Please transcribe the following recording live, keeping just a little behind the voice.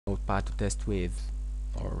notepad to test with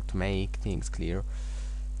or to make things clear.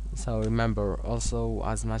 So remember also,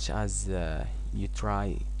 as much as you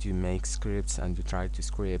try to make scripts and you try to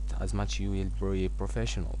script, as much you will be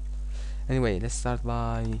professional. Anyway, let's start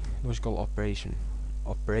by logical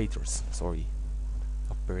operators. Sorry,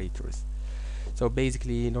 operators. So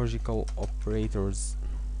basically, logical operators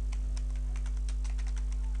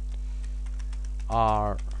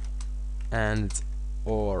are and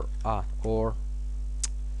or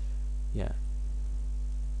yeah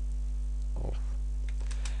or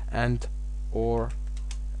and or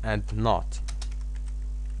and not.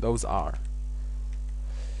 Those are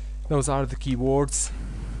the keywords,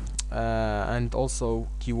 and also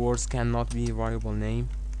keywords cannot be a variable name.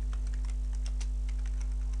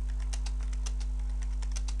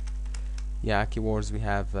 Yeah, keywords, we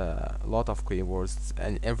have a lot of keywords,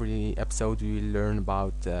 and every episode we will learn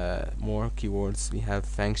about more keywords. We have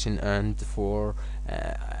function, and, for,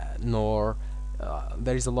 nor,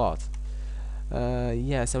 there is a lot.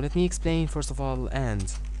 Yeah, so let me explain first of all.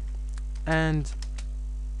 And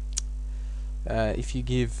if you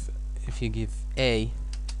give A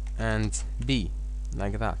and B,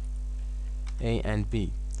 like that, A and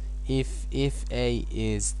B, if A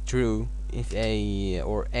is true, if A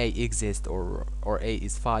exists, or A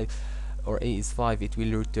is 5, it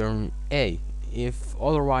will return A. If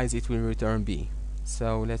otherwise, it will return B.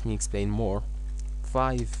 So let me explain more.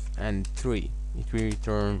 5 and 3, it will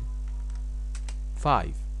return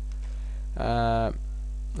 5.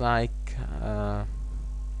 Like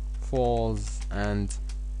false and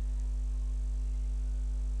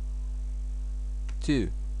 2,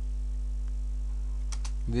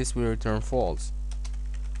 this will return false.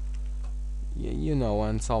 You know,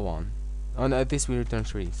 and so on. Oh no, this will return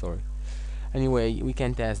 3, sorry. Anyway, we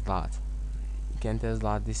can test that.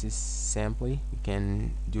 This is simply, we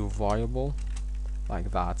can do variable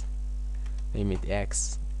like that, name it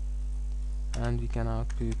x, and we can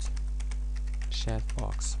output chat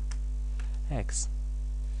box x.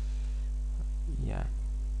 Yeah,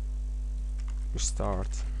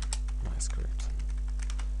 restart my script.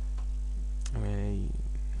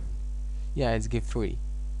 Yeah, it's give 3,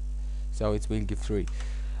 so it will give 3.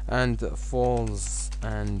 And false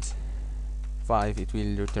and 5, it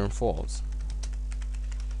will return false.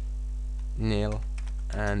 Nil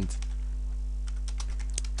and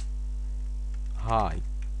high,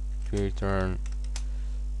 it will return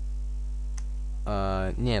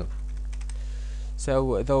nil.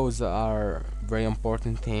 So those are very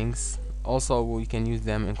important things. Also, we can use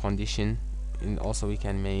them in condition, and also we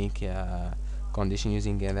can make condition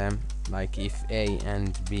using them, like if A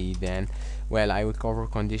and B, then, well, I will cover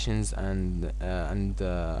conditions and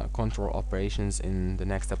control operations in the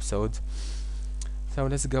next episode. So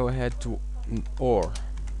let's go ahead to or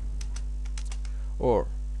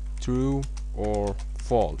true or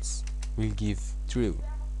false. We'll give true.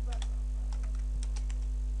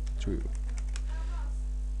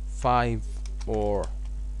 5 or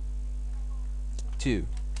 2,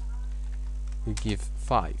 we give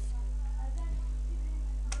 5.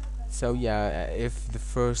 So yeah, if the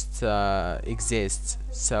first exists,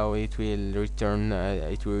 so it will return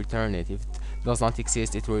it. If it does not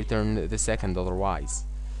exist, it will return the second otherwise.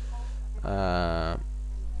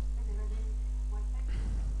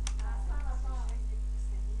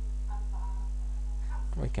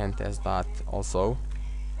 We can test that also.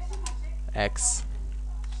 X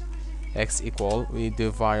equal, we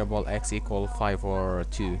do variable x equal 5 or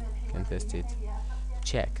 2, can test it,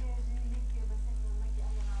 check.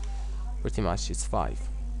 Pretty much it's 5.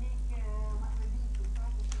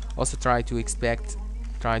 Also try to expect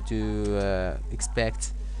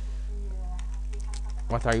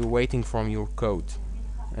what are you waiting from your code,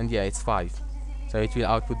 and yeah, it's 5, so it will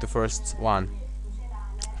output the first one.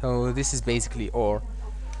 So this is basically or.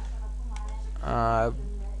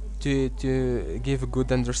 To give a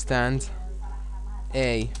good understand,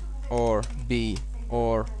 A or B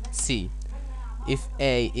or C. If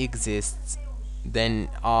A exists, then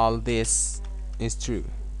all this is true.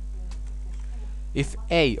 If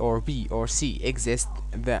A or B or C exist,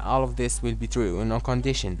 then all of this will be true. No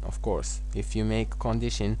condition, of course. If you make a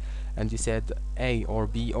condition and you said A or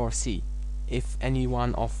B or C, if any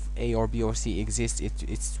one of A or B or C exists,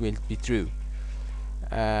 it will be true.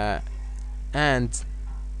 And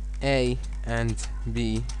A and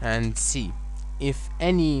B and C, if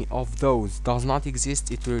any of those does not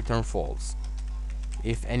exist, it will return false.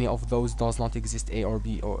 If any of those does not exist, A or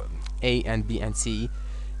B, or A and B and C,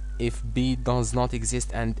 if B does not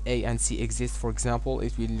exist and A and C exist, for example,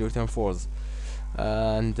 it will return false.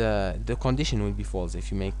 And the condition will be false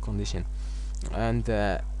if you make condition. And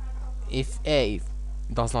if A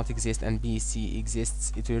does not exist and B, C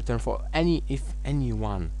exists, it will return false. If any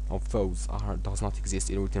one of those does not exist,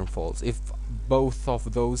 it will return false. If both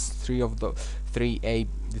of those the three A,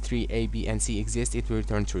 B, and C exist, it will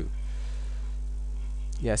return true.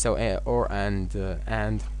 Yeah, so or and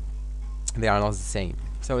they are not the same.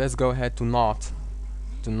 So let's go ahead to not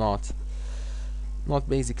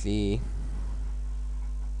basically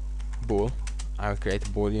bool. I'll create a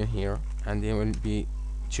boolean here, and it will be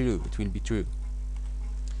true. It will be true.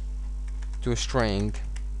 To string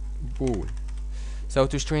bool. So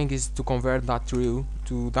to string is to convert that true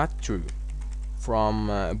to that true, from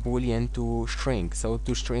boolean to string. So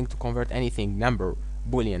to string, to convert anything, number,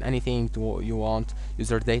 boolean, anything to you want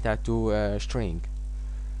user data to string.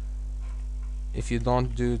 If you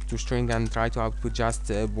don't do to string and try to output just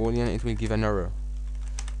boolean, it will give an error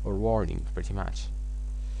or warning, pretty much.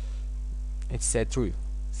 It said true.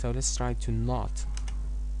 So let's try to not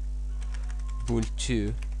bool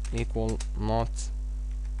 2 equal not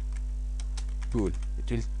bool.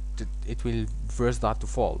 It will reverse that to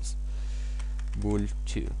false. Bool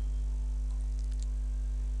 2.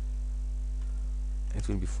 It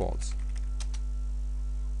will be false.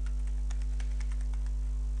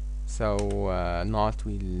 So not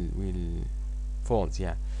will false,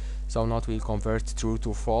 yeah. So not will convert true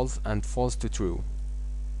to false and false to true,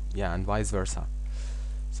 yeah, and vice versa.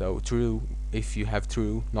 So true, if you have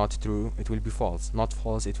true, not true, it will be false. Not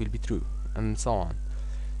false, it will be true, and so on.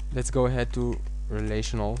 Let's go ahead to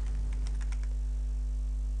relational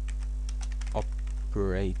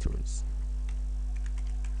operators.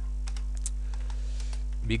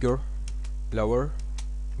 Bigger, lower,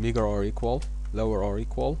 bigger or equal, lower or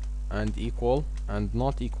equal, and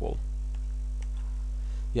not equal.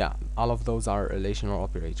 Yeah, all of those are relational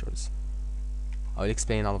operators. I'll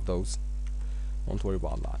explain all of those. Don't worry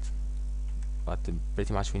about that. But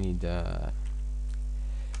pretty much we need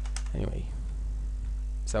anyway.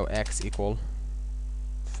 So x equal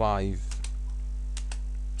 5,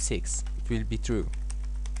 6. It will be true.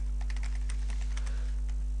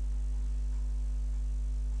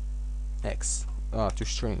 X to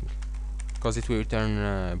string, because it will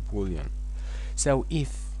return boolean. So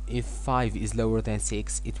if 5 is lower than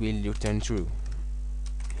 6, it will return true.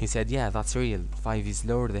 He said, yeah, that's real. 5 is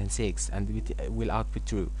lower than 6, and it will output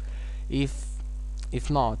true. If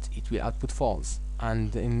not, it will output false,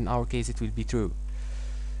 and in our case it will be true.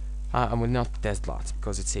 I will not test that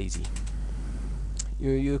because it's easy.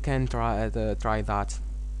 You can try that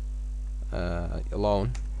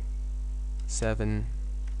alone. 7,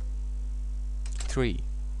 3.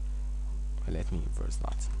 Let me inverse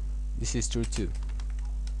that. This is true too.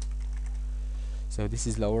 So this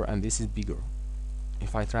is lower and this is bigger.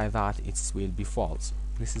 If I try that, it will be false.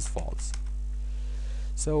 This is false.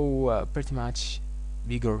 So pretty much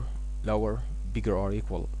bigger, lower, bigger or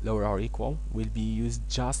equal, lower or equal will be used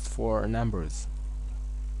just for numbers.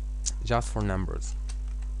 Just for numbers.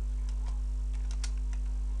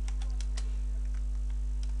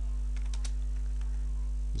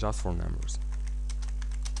 Just for numbers.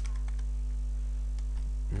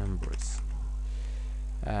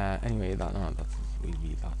 Anyway, that will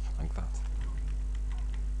be that, like that.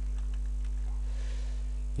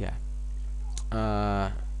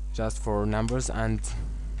 Yeah. Just for numbers, and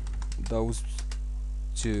those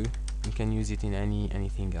two you can use it in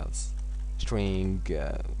anything else. String,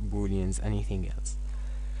 booleans, anything else.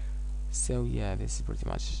 So yeah, this is pretty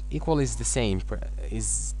much equal is the same.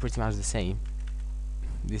 Is pretty much the same.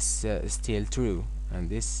 This is still true, and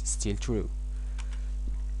this is still true.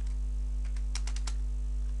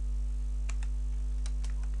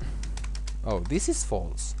 Oh, this is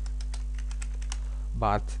false,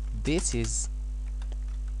 but this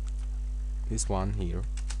one here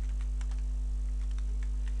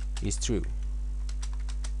is true.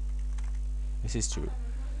 This is true,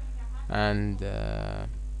 and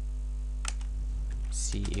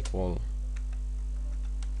C equal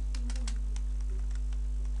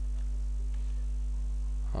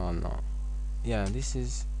oh no, yeah, this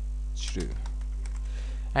is true.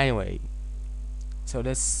 Anyway, so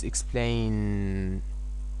let's explain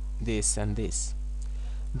this and this.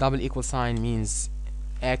 Double equal sign means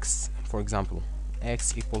x, for example,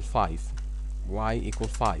 x equal 5, y equal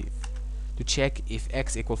 5. To check if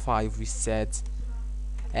x equal 5, we said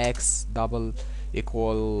x double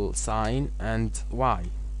equal sign and y.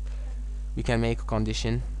 We can make a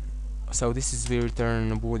condition. So this is will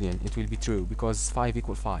return boolean. It will be true because 5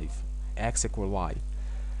 equal 5, x equal y.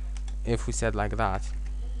 If we said like that,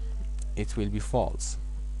 it will be false.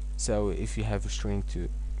 So if you have a string to,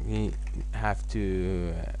 we have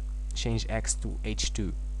to change x to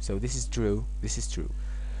h2. So this is true, this is true.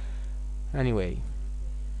 Anyway,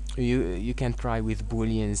 You can try with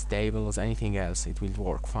booleans, tables, anything else, it will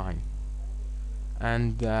work fine.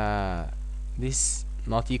 And this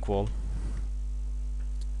not equal,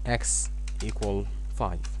 x equal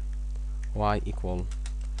 5, y equal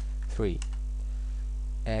 3,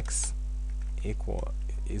 x equal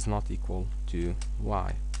is not equal to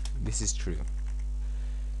y. This is true.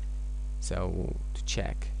 So to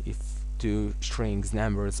check if two strings,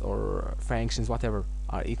 numbers or functions, whatever,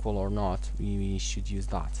 are equal or not, we should use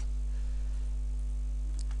that.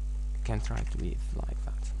 You can try to read like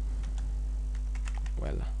that.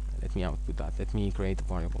 Well, let me output that. Let me create a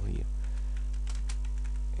variable here.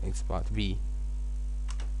 It's about b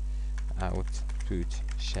output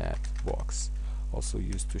chat box, also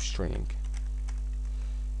used to string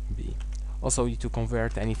b. Also, to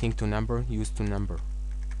convert anything to number, use to number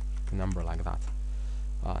like that.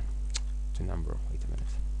 To number, wait a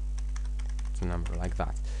minute, to number like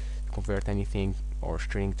that. To convert anything or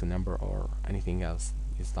string to number or anything else,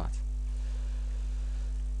 use that.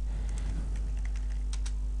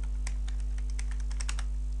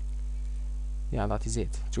 Yeah, that is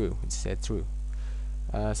it. True. It said true.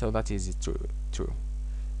 So that is it. True.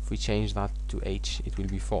 If we change that to h, it will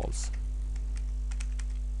be false.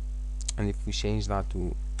 And if we change that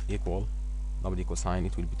to equal, double equal sign,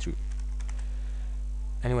 it will be true.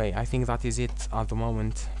 Anyway, I think that is it at the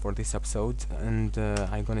moment for this episode, and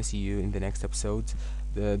I'm gonna see you in the next episode.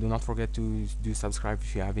 Do not forget to do subscribe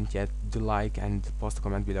if you haven't yet. Do like and post a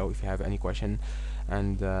comment below if you have any question.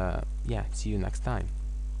 And yeah, see you next time.